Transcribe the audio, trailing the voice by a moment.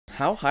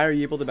How high are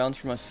you able to bounce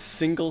from a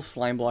single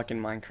slime block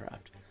in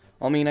Minecraft?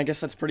 I mean, I guess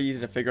that's pretty easy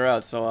to figure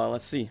out, so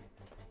let's see.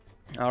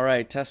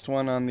 Alright, test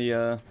one on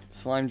the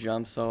slime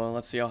jump, so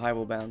let's see how high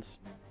we'll bounce.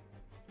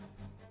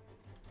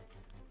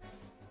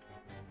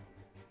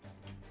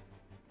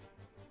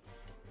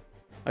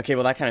 Okay,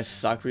 well that kind of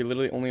sucked. We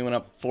literally only went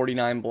up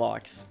 49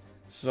 blocks.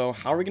 So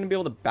how are we going to be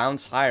able to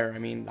bounce higher? I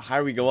mean, the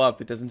higher we go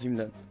up, it doesn't seem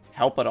to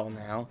help at all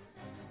now.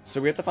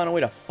 So we have to find a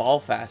way to fall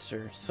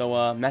faster.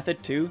 So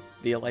method 2,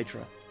 the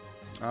elytra.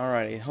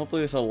 Alrighty,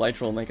 hopefully this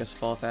elytra will make us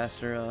fall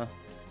faster.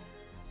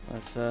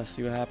 Let's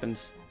see what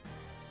happens.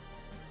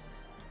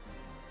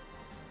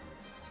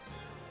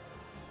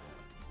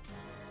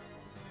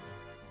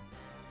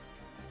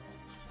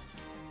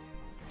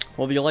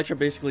 Well, the elytra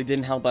basically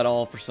didn't help at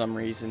all for some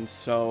reason,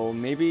 so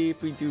maybe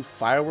if we do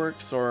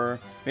fireworks, or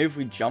maybe if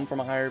we jump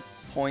from a higher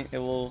point, it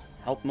will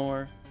help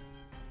more.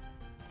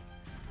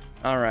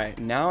 Alright,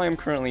 now I'm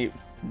currently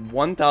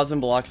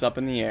 1,000 blocks up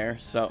in the air,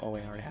 so, oh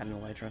wait, I already had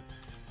an elytra.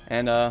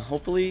 And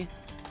hopefully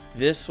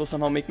this will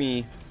somehow make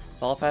me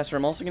fall faster.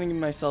 I'm also going to give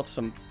myself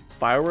some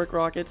firework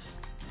rockets,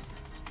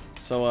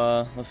 so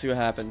let's see what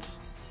happens.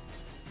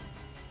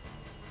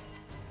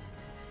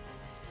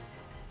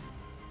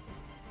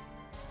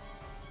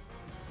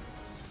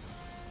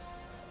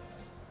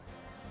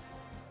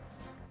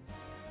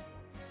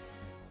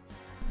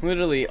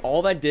 Literally,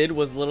 all that did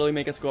was literally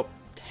make us go up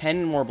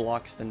 10 more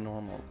blocks than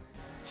normal.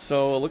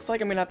 So it looks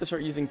like I'm going to have to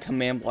start using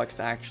command blocks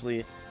to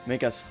actually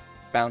make us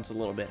bounce a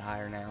little bit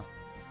higher now.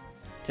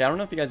 Okay, I don't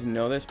know if you guys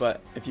know this, but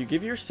if you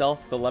give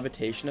yourself the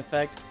levitation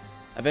effect,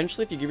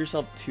 eventually if you give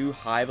yourself too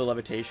high of a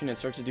levitation, it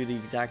starts to do the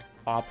exact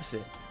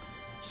opposite.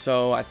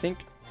 So I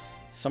think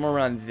somewhere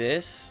around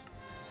this,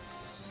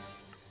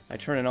 if I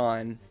turn it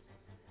on,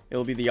 it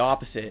will be the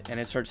opposite, and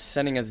it starts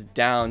sending us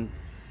down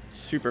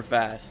super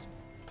fast.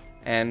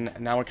 And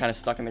now we're kind of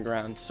stuck in the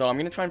ground. So I'm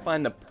going to try and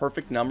find the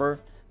perfect number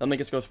that'll make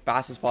us go as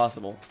fast as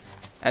possible.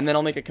 And then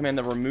I'll make a command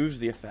that removes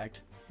the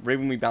effect right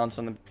when we bounce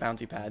on the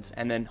bouncy pads.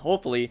 And then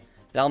hopefully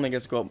that'll make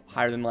us go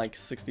higher than like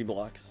 60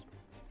 blocks.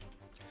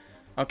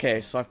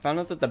 Okay, so I found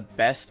out that the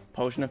best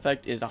potion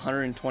effect is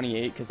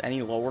 128, because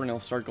any lower and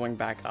it'll start going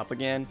back up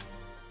again.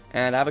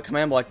 And I have a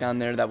command block down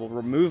there that will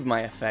remove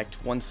my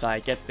effect once I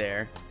get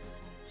there.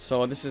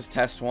 So this is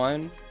test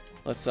 1.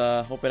 Let's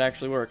hope it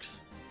actually works.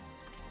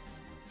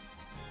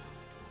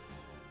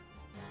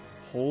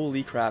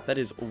 Holy crap, that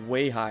is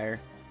way higher.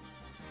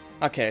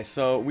 Okay,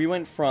 so we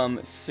went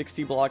from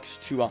 60 blocks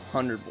to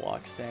 100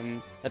 blocks,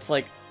 and that's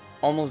like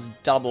almost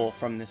double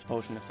from this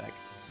potion effect.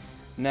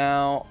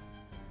 Now,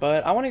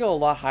 but I want to go a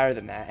lot higher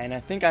than that, and I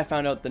think I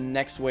found out the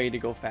next way to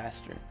go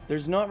faster.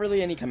 There's not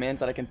really any commands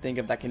that I can think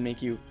of that can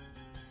make you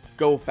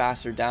go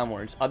faster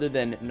downwards, other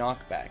than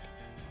knockback.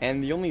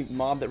 And the only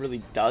mob that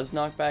really does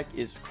knockback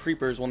is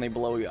creepers when they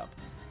blow you up.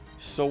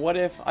 So what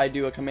if I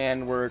do a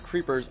command where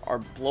creepers are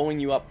blowing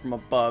you up from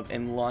above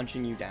and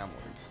launching you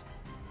downwards?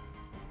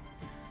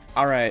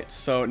 Alright,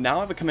 so now I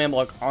have a command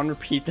block on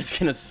repeat that's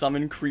going to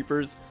summon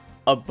creepers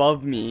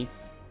above me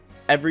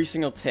every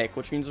single tick,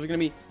 which means there's going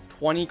to be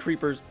 20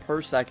 creepers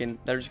per second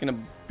that are just going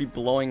to be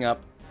blowing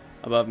up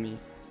above me.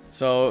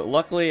 So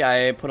luckily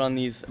I put on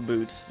these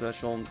boots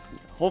that will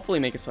hopefully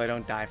make it so I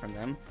don't die from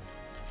them.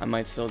 I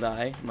might still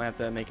die. I might have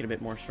to make it a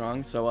bit more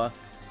strong. So all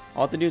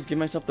I have to do is give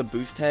myself the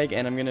boost tag,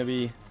 and I'm going to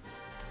be...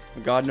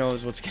 God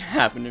knows what's gonna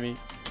happen to me.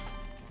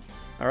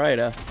 Alright,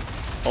 okay,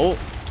 well,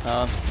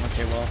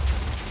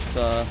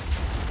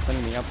 it's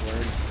sending me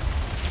upwards.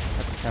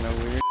 That's kind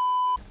of weird.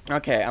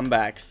 Okay, I'm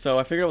back. So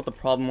I figured out what the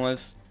problem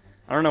was.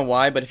 I don't know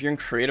why, but if you're in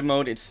creative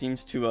mode, it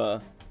seems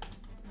to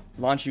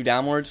launch you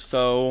downwards.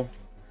 So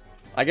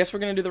I guess we're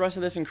gonna do the rest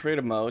of this in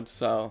creative mode.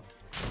 So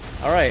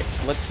alright,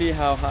 let's see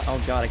how high. Oh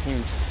god, I can't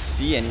even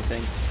see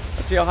anything.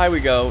 Let's see how high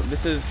we go.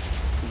 This is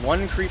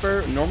one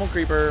creeper, normal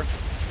creeper,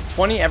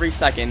 20 every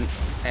second,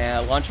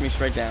 and launch me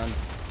straight down.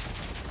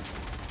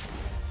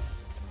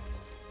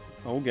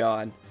 Oh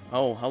god.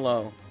 Oh,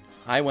 hello.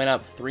 I went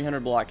up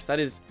 300 blocks. That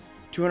is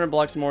 200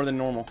 blocks more than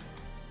normal.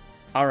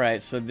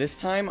 Alright, so this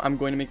time I'm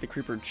going to make the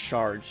creeper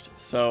charged.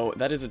 So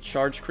that is a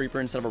charged creeper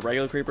instead of a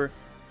regular creeper.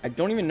 I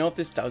don't even know if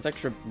this does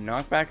extra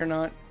knockback or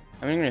not.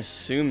 I'm going to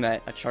assume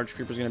that a charged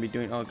creeper is going to be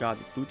doing... Oh god,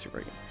 the boots are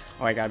breaking.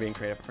 Oh, I gotta be in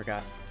creative. I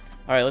forgot.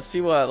 Alright, let's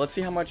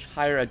see how much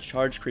higher a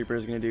charged creeper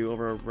is going to do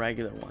over a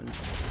regular one.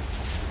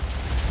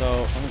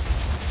 So...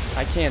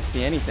 I can't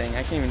see anything.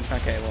 I can't even...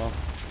 Okay, well...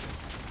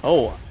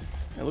 Oh.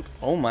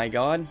 Oh my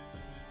god.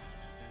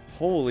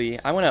 Holy...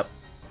 I went up...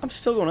 I'm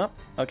still going up?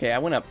 Okay, I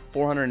went up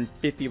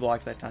 450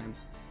 blocks that time.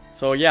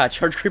 So yeah,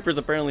 charge creepers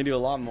apparently do a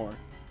lot more.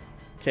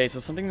 Okay, so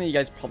something that you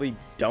guys probably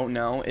don't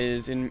know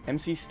is in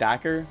MC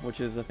Stacker,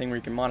 which is a thing where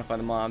you can modify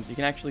the mobs, you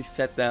can actually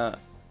set the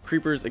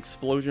creeper's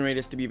explosion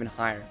radius to be even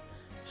higher.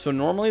 So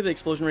normally the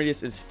explosion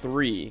radius is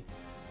 3,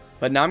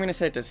 but now I'm going to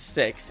set it to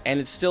 6, and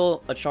it's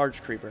still a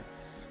charged creeper.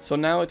 So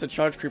now it's a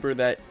charge creeper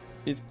that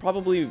is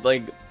probably,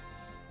 like,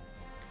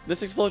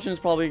 this explosion is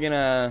probably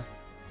gonna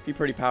be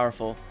pretty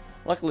powerful.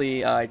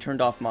 Luckily, I turned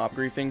off mob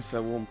griefing, so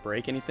it won't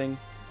break anything.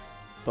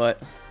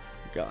 But,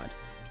 god.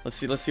 Let's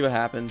see what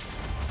happens.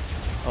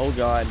 Oh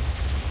god.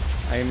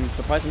 I'm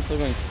surprised I'm still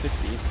going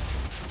 60.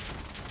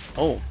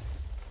 Oh.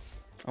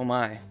 Oh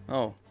my.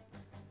 Oh.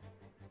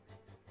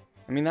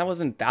 I mean, that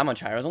wasn't that much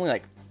higher. It was only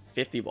like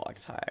 50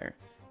 blocks higher.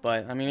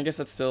 But, I mean, I guess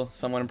that's still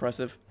somewhat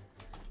impressive.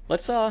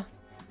 Let's try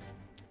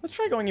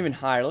going even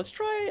higher. Let's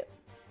try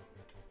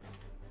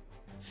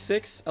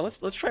 6.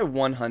 Let's try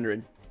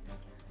 100.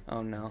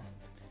 Oh no.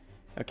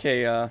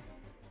 Okay,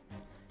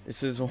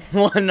 this is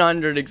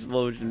 100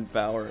 explosion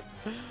power.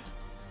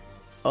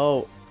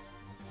 Oh.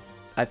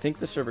 I think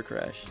the server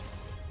crashed.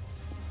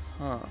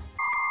 Huh.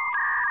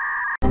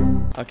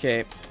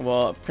 Okay,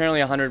 well,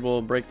 apparently 100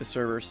 will break the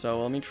server,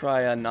 so let me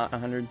try not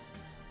 100.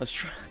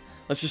 Let's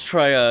just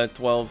try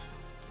 12.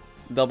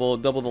 Double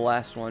the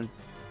last one.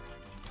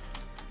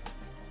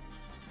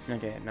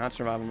 Okay, not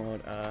survival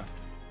mode.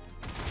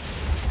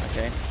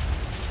 Okay.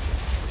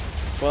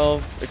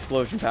 12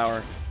 explosion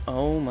power.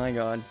 Oh my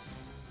god.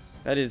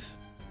 That is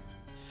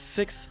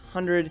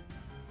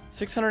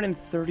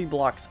 630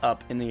 blocks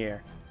up in the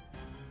air.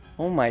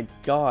 Oh my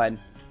god.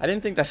 I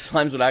didn't think that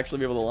slimes would actually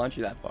be able to launch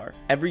you that far.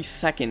 Every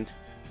second,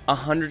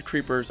 100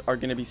 creepers are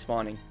gonna be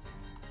spawning.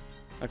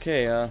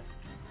 Okay,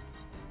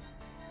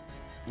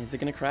 is it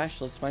gonna crash?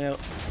 Let's find out.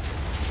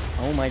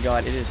 Oh my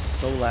god, it is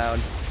so loud.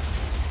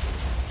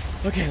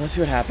 Okay, let's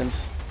see what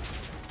happens.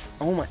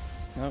 Oh my.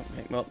 Oh,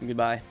 okay, well,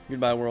 goodbye.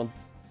 Goodbye, world.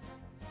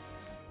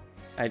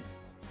 I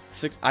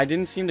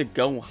didn't seem to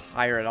go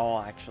higher at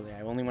all, actually.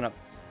 I only went up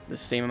the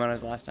same amount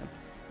as last time.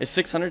 Is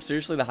 600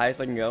 seriously the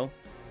highest I can go?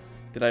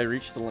 Did I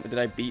reach the limit? Did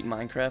I beat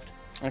Minecraft?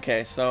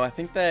 Okay, so I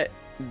think that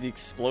the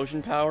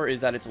explosion power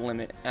is at its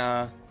limit.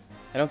 I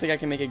don't think I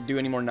can make it do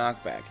any more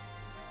knockback.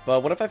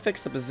 But what if I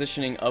fix the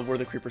positioning of where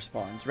the creeper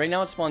spawns? Right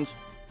now it spawns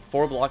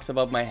 4 blocks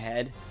above my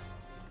head.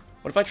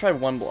 What if I try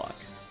 1 block?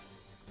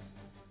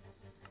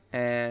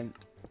 And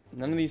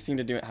none of these seem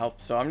to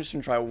help, so I'm just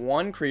going to try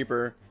 1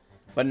 creeper.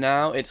 But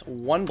now it's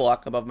 1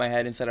 block above my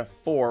head instead of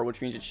 4, which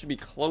means it should be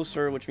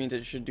closer, which means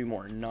it should do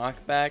more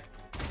knockback.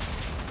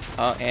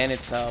 And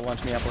it's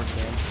launched me upwards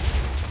again.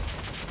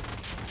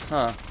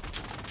 Huh.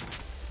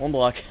 1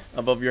 block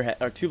above your head,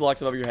 or 2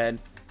 blocks above your head.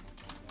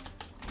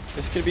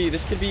 This could be it.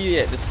 This could be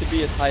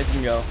as high as you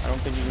can go. I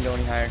don't think you can go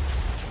any higher.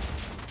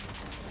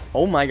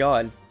 Oh my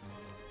god.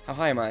 How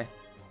high am I?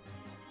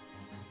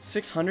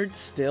 600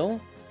 still?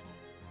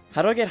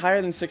 How do I get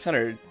higher than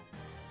 600?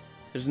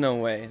 There's no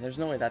way. There's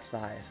no way that's the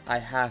highest. I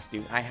have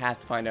to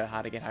find out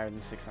how to get higher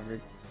than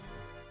 600.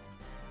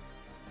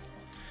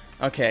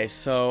 Okay,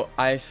 so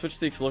I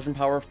switched the explosion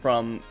power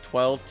from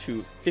 12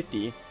 to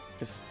 50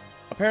 because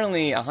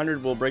apparently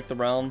 100 will break the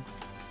realm.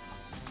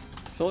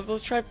 So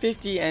let's try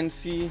 50 and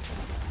see.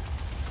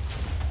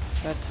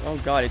 That's, oh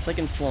god, it's like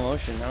in slow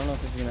motion. I don't know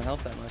if this is gonna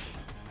help that much.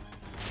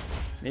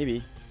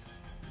 Maybe.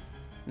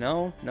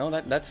 No,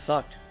 that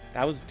sucked.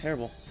 That was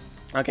terrible.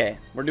 Okay,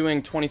 we're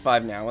doing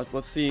 25 now.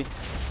 Let's see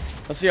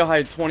how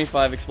high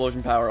 25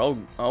 explosion power. Oh,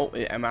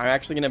 am I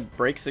actually gonna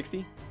break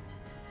 60?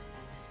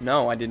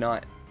 No, I did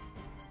not.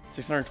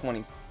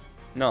 620.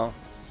 No.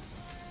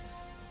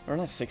 Or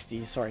not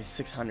 60, sorry,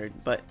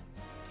 600. But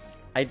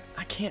I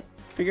can't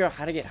figure out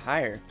how to get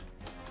higher.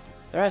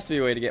 There has to be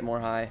a way to get more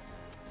high.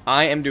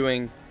 I am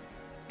doing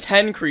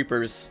 10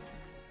 creepers.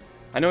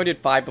 I know I did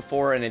 5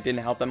 before and it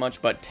didn't help that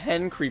much, but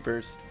 10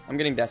 creepers. I'm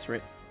getting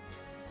desperate.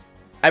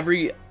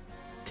 Every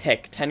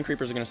tick, 10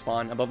 creepers are gonna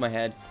spawn above my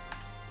head.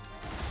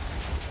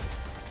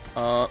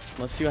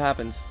 Let's see what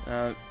happens.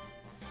 Oh,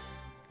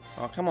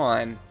 come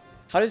on.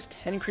 How does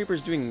 10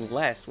 creepers doing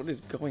less? What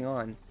is going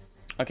on?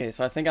 Okay,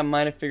 so I think I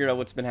might have figured out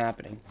what's been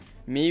happening.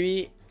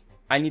 Maybe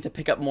I need to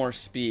pick up more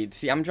speed.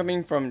 See, I'm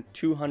jumping from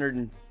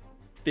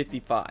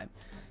 255.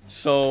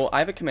 So I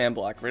have a command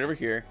block right over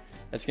here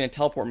that's going to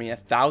teleport me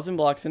 1,000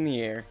 blocks in the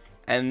air.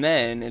 And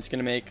then it's going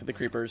to make the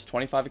creepers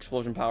 25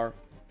 explosion power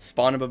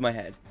spawn above my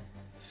head.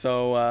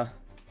 So,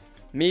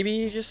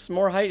 maybe just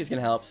more height is going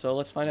to help. So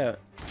let's find out.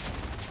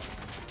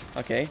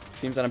 Okay,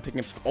 seems that I'm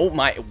picking up... Oh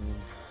my...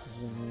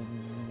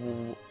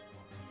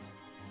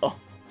 Oh.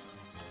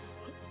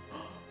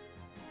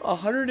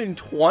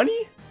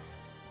 120?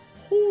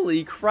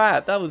 Holy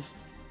crap, that was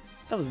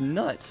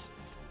nuts.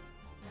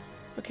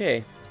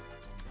 Okay.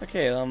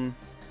 Okay,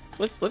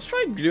 let's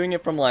try doing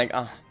it from like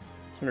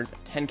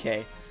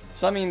 110k.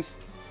 So that means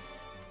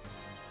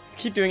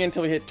keep doing it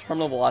until we hit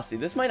terminal velocity.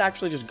 This might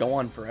actually just go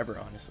on forever,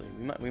 honestly.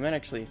 We might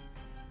actually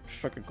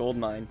struck a gold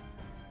mine.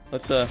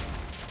 Let's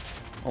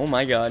oh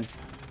my god.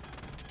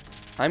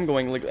 I'm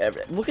going like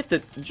look at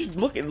the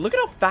look at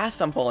how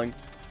fast I'm falling.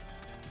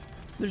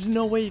 There's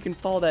no way you can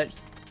fall that.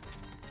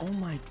 Oh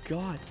my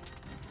god.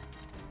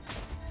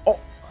 Oh.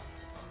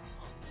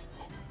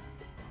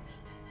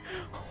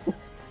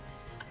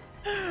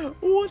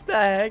 What the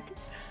heck?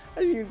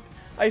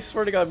 I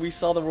swear to god we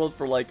saw the world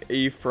for like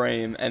a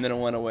frame and then it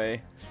went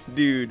away.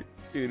 Dude,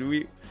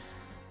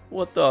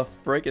 what the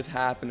frick is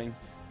happening?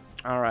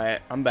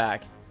 Alright, I'm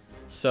back.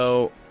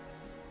 So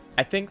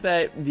I think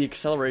that the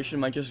acceleration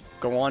might just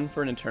go on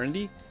for an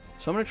eternity.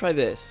 So I'm going to try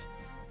this.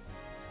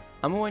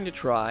 I'm going to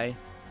try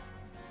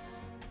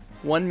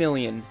 1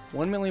 million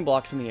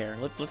blocks in the air.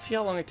 Let's see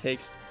how long it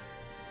takes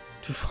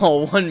to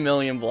fall 1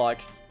 million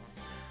blocks.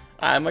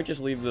 I might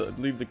just leave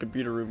the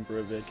computer room for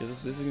a bit,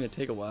 because this is gonna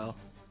take a while,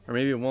 or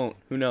maybe it won't.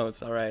 Who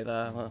knows? All right.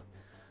 Well,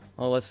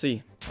 let's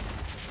see.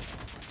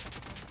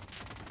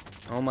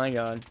 Oh my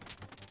god.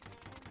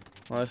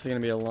 Well, this is gonna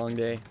be a long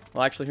day.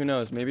 Well, actually, who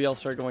knows? Maybe I'll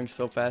start going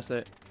so fast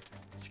that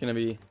it's gonna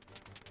be.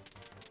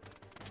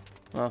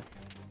 Well,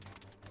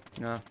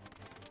 nah.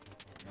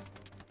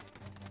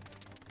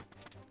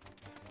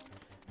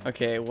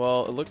 Okay,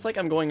 well, it looks like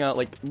I'm going out,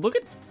 like,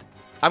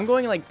 I'm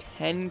going like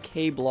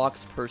 10k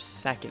blocks per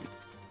second.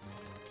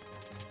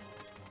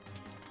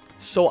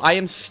 So I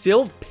am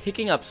still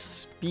picking up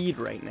speed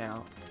right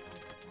now.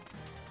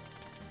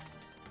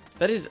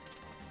 That is,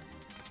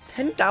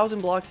 10,000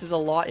 blocks is a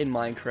lot in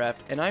Minecraft,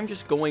 and I'm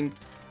just going,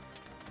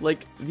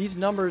 like, these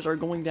numbers are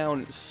going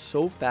down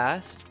so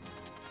fast.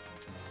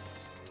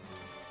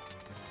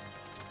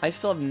 I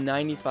still have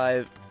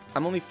 95,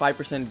 I'm only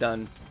 5%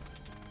 done.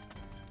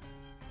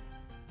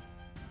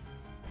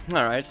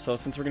 Alright, so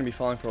since we're going to be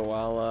falling for a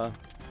while,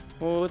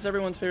 well, what's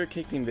everyone's favorite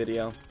cake team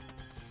video?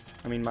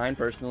 I mean, mine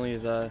personally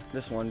is,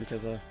 this one,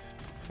 because,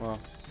 well,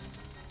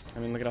 I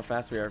mean, look at how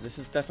fast we are. This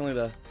is definitely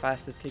the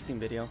fastest cake team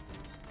video.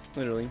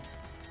 Literally.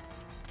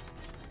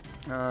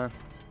 I'm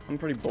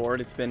pretty bored.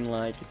 It's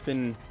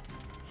been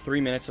 3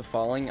 minutes of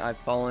falling. I've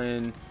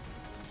fallen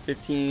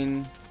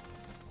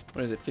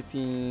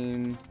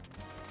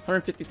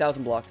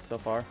 150,000 blocks so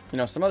far. You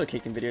know, some other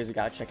cake team videos you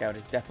gotta check out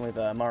is definitely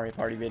the Mario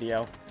Party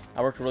video.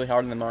 I worked really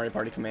hard on the Mario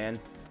Party command.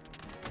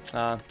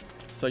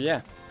 So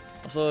yeah.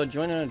 Also,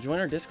 join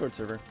our Discord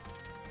server.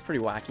 It's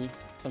pretty wacky.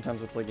 Sometimes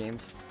we'll play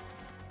games.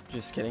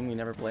 Just kidding, we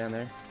never play on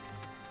there.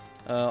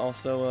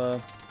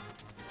 Also,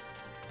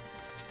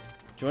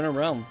 join our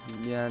realm.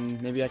 Yeah,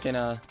 and maybe I can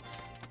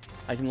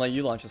let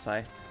you launch this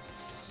high.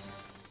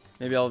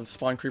 Maybe I'll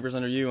spawn creepers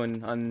under you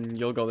and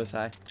you'll go this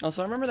high.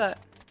 Also, remember that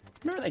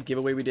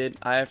giveaway we did?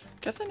 I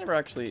guess I never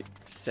actually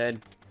said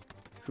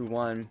who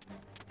won.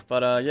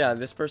 But yeah,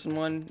 this person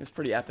won. It was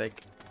pretty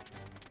epic.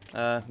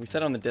 We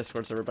said it on the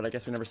Discord server, but I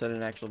guess we never said it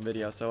in an actual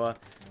video. So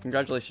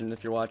congratulations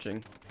if you're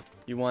watching.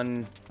 You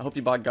won. I hope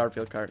you bought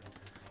Garfield cart.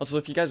 Also,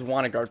 if you guys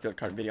want a Garfield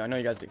cart video, I know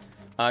you guys do.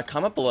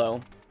 Comment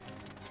below.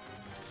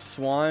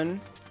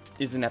 Swan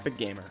is an epic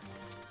gamer.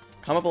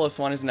 Comment below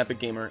Swan is an epic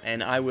gamer,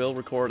 and I will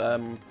record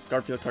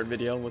Garfield cart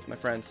video with my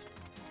friends.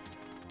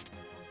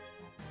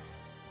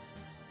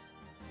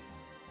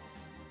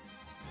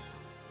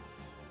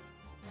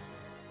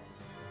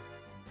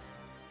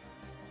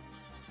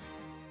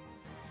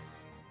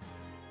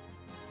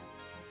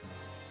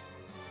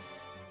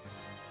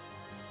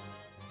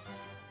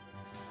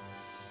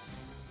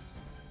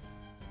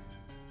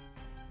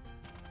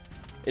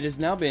 It has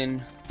now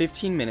been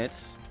 15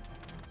 minutes.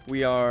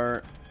 We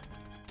are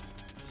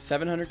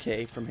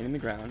 700k from hitting the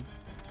ground.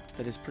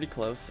 That is pretty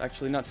close.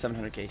 Actually, not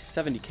 700k,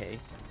 70k.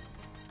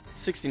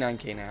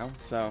 69k now,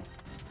 so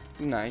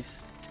nice.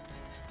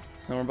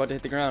 And we're about to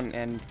hit the ground,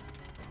 and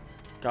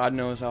God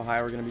knows how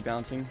high we're going to be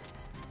bouncing.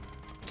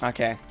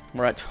 Okay,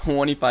 we're at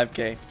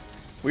 25k.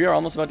 We are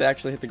almost about to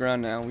actually hit the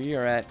ground now. We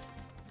are at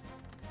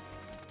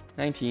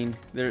 19.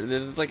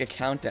 There's like a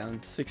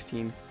countdown.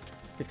 16,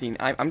 15.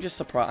 I'm just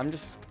surprised.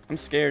 I'm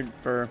scared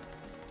for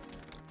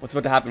what's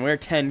about to happen. We're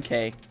at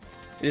 10k.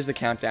 It is the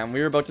countdown.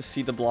 We are about to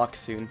see the block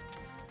soon.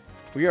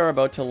 We are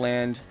about to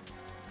land.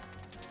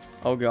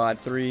 Oh god.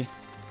 3,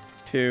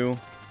 2,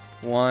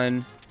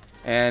 1,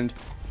 and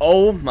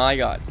oh my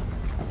god.